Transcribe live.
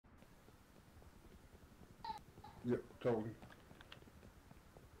Yep, told him.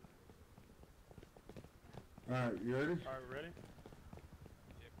 Alright, you ready? Alright, ready?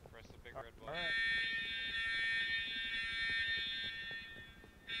 Yep, press the big red button. Alright.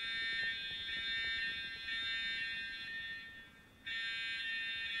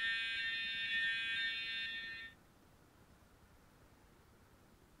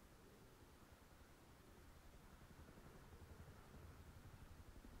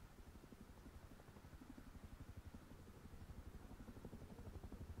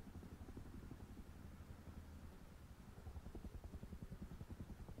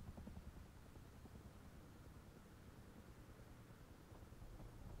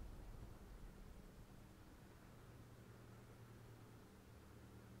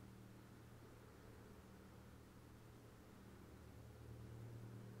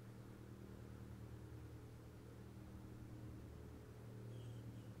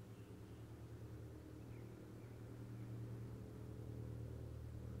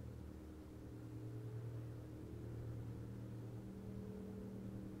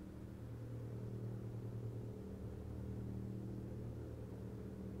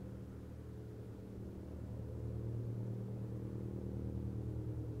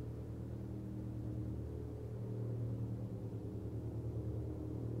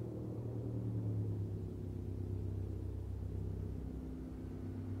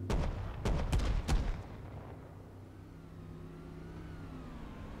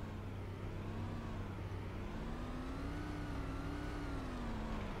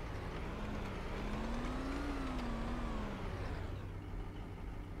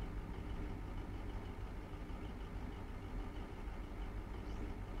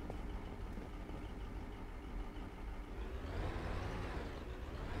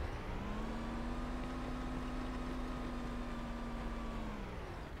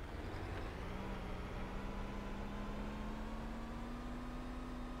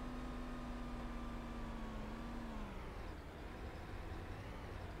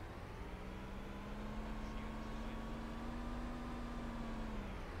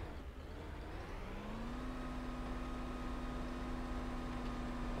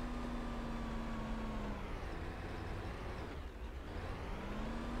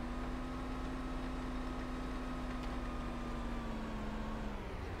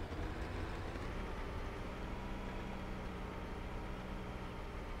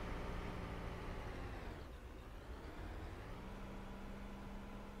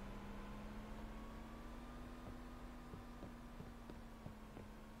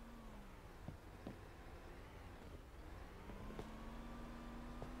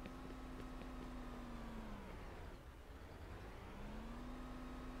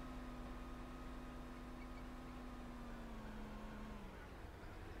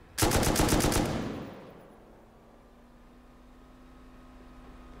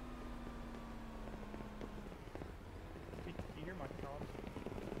 You hear my comms?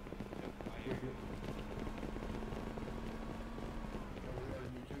 Yep, I hear you.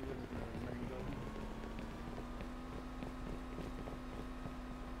 You two in the main building.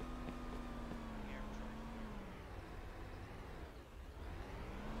 Yeah, I'm charging there.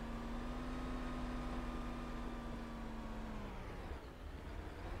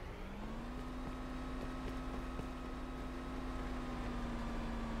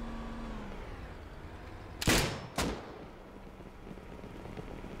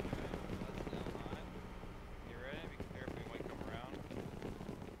 You ready? Be careful, he might come around.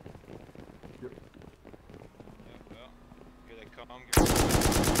 Yep. Yep, well. Here they come. Get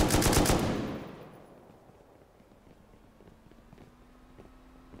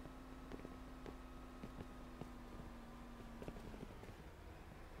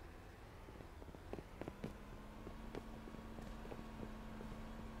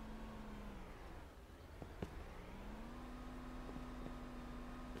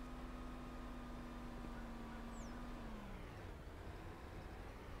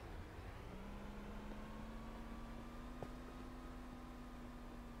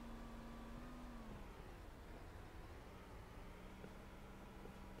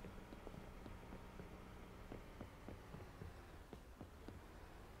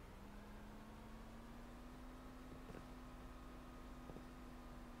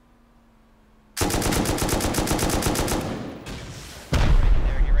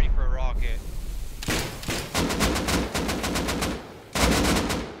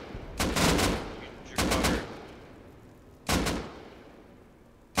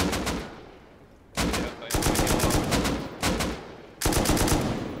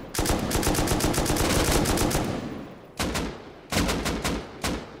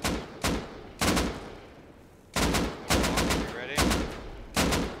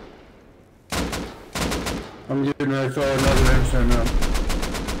I'm getting ready to throw another instant up.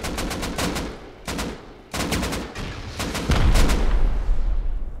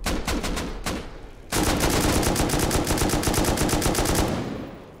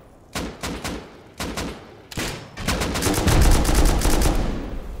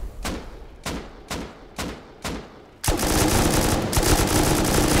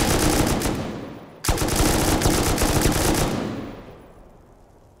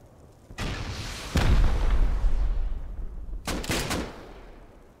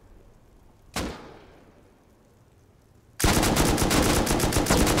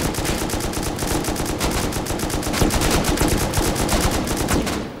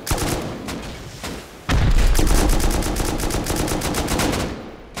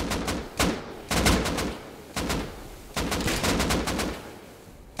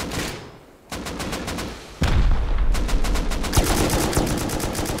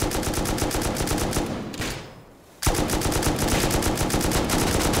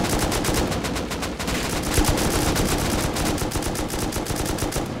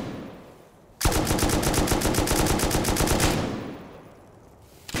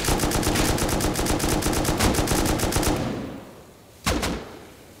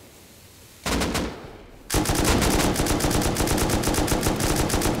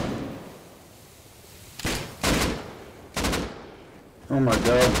 Oh my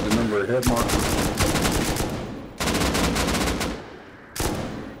god, the number of hit markers.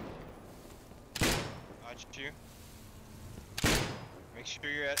 Watch you. Make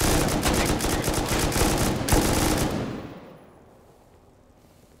sure you're at. Make sure you're at the line.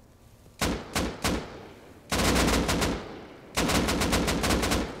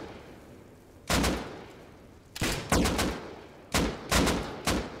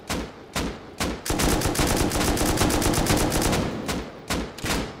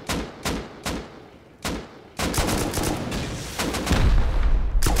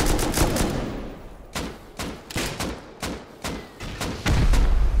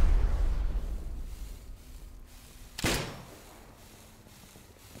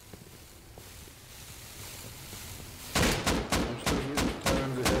 I'm still getting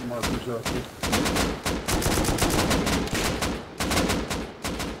tons of hit markers up here.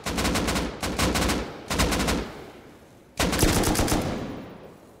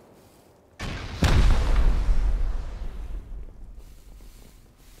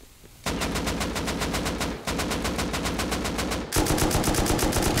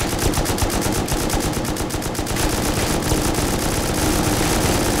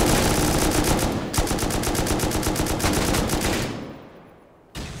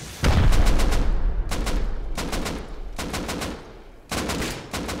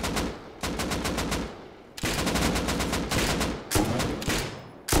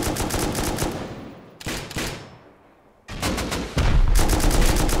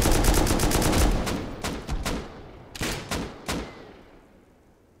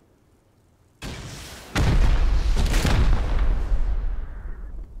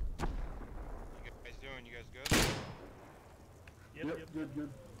 You guys good? Yep. Good.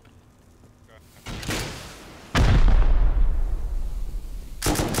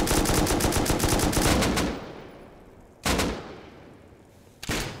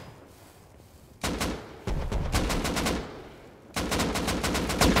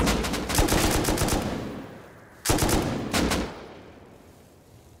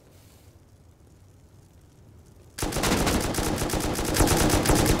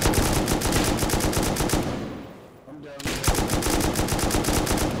 I'm down there.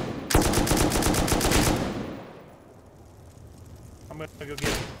 I'm gonna go get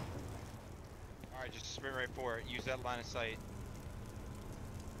him. Alright, just sprint right for it. Use that line of sight.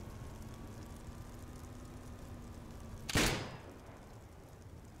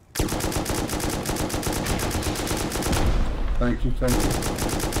 Thank you.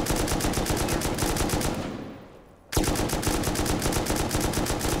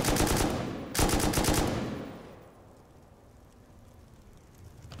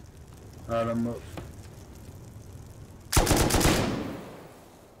 Alright, I'm up.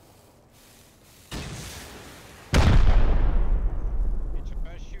 Hey,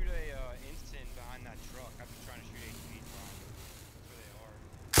 try to shoot a instant behind that truck. I've been trying to shoot HVs behind them. That's where they are.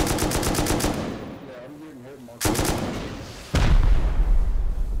 Yeah, I'm getting hit markers.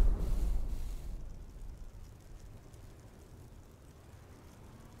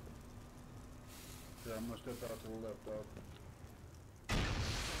 Yeah, I'm gonna step out to the left, dog.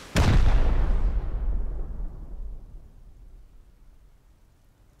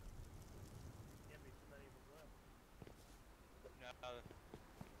 Can't be too many of them left. No.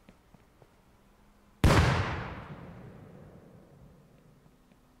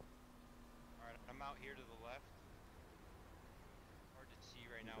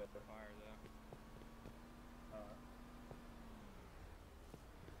 off the fire though.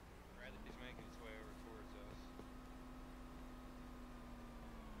 Bradley's making its way over towards us.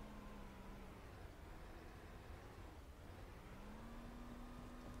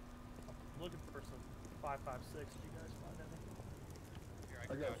 I'm looking for some 5.56. Did you guys find any? Here, I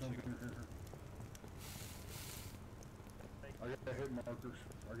can got vouch some you. here. Thank I you. got hit markers.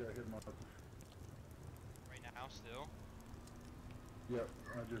 Right now, still. Yep,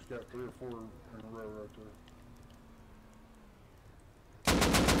 I just got 3 or 4 in a row right there.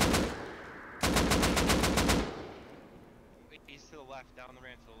 He's to the left, down the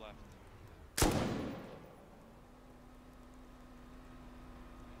ramp to the left.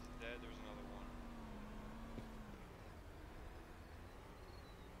 He's dead. There's another one.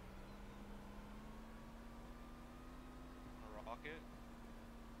 A rocket.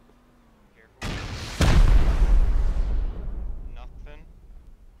 Careful. Nothing.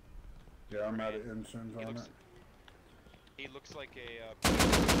 Yeah, I'm out of ensigns He on looks. it. He looks like a.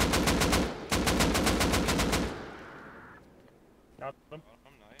 Got them.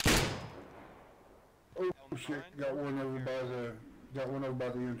 Bottom, nice. Oh L9? shit! Got one over by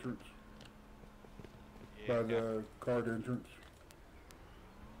the entrance, Yeah, by the card entrance.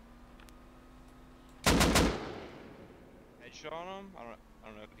 headshot on him. I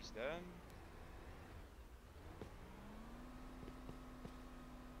don't know if he's dead.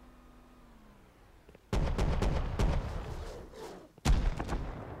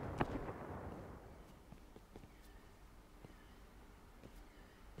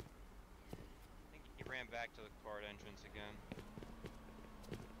 I think he ran back to the card entrance again.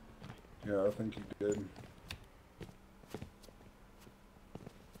 Yeah, I think he did.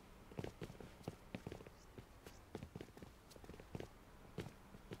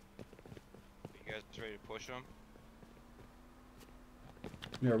 You guys ready to push him?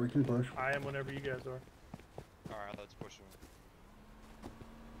 Yeah, we can push. I am whenever you guys are. Alright, let's push him.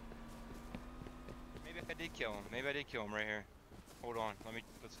 Maybe I did kill him. Maybe I did kill him right here. Hold on,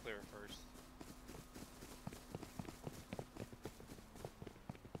 let's clear it first.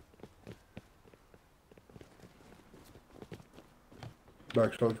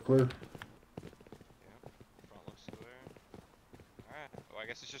 Backstroke's clear. Yeah, front looks clear. Alright, well I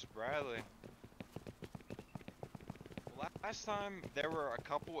guess it's just Bradley. Last time there were a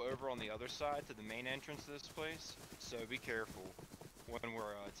couple over on the other side to the main entrance to this place, so be careful when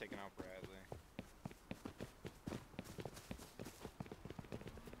we're taking out Bradley.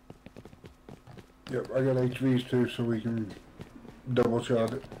 Yep, I got HVs too, so we can double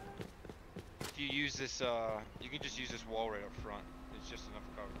shot it. If you use this, you can just use this wall right up front. It's just enough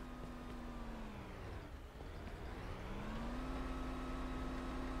cover.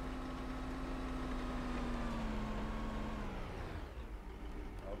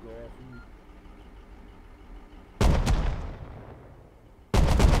 I'll go off you.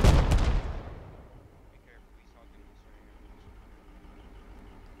 Be careful, he's hugging us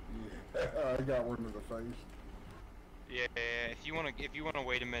right here. Yeah, I got one to the face. Yeah, if you wanna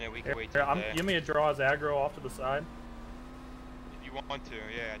wait a minute, we can wait Here, till day. give me a draw as aggro off to the side. If you want to,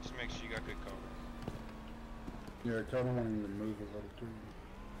 yeah, just make sure you got good cover. Yeah, I kind of want him to move a little too.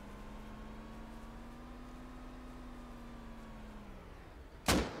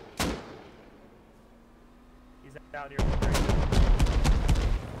 He's out here.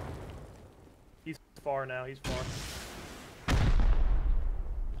 He's far now. He's far.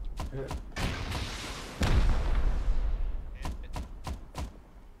 Hit.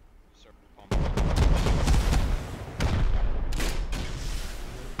 Start pumping.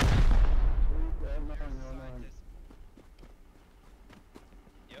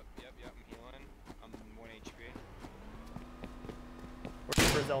 Yep, I'm healing. I'm 1 HP.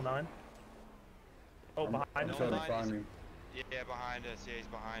 Where's L9? Oh, I'm behind us. trying to L9 find is- him. Yeah, behind us. Yeah, he's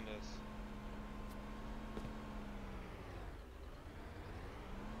behind us.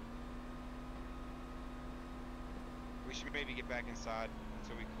 We should maybe get back inside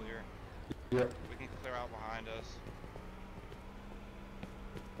until we clear. Yep. We can clear out behind us.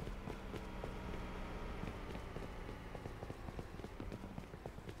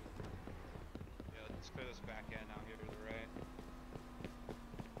 Yeah, let's clear this back end out here to the right.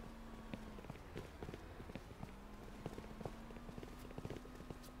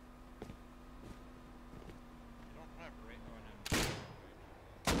 They don't have right. Oh no.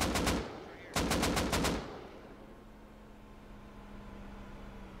 Right here.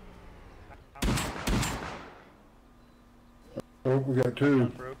 Oh, we got two.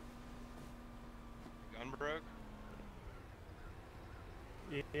 Broke. Gun broke.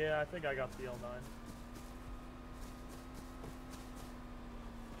 Yeah, I think I got the L9.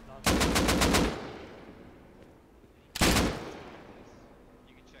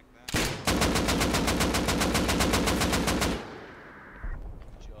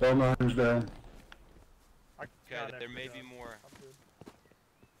 all nines down. I Okay, got an there extra may be gun. more. I'm good.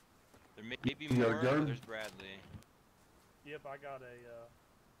 There may be You got a more, gun? but there's Bradley. Yep, I got a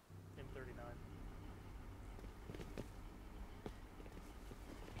M39.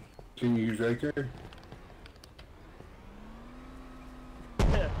 Can you use AK?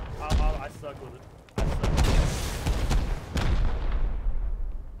 Yeah, I suck with it. I suck with it.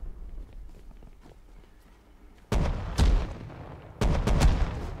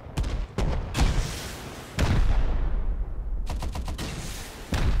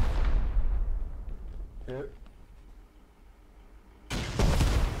 Hit.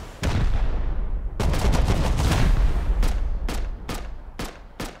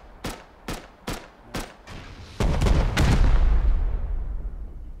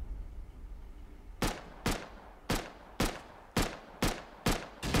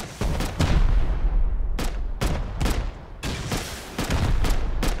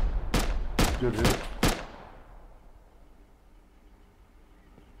 Good hit.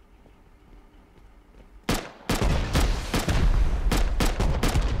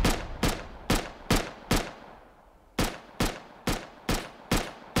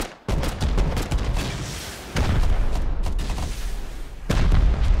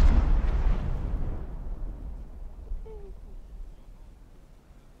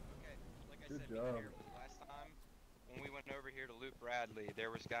 Okay, like I Good said, be job. careful. Last time, when we went over here to loot Bradley, there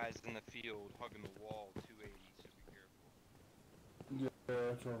was guys in the field hugging the wall, 280, so be careful. Yeah,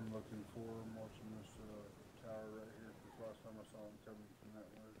 that's what I'm looking for. I'm watching this tower right here because last time I saw him coming from that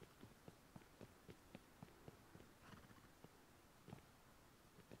way.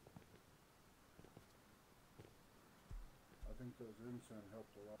 I think those ensign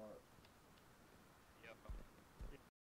helped a lot.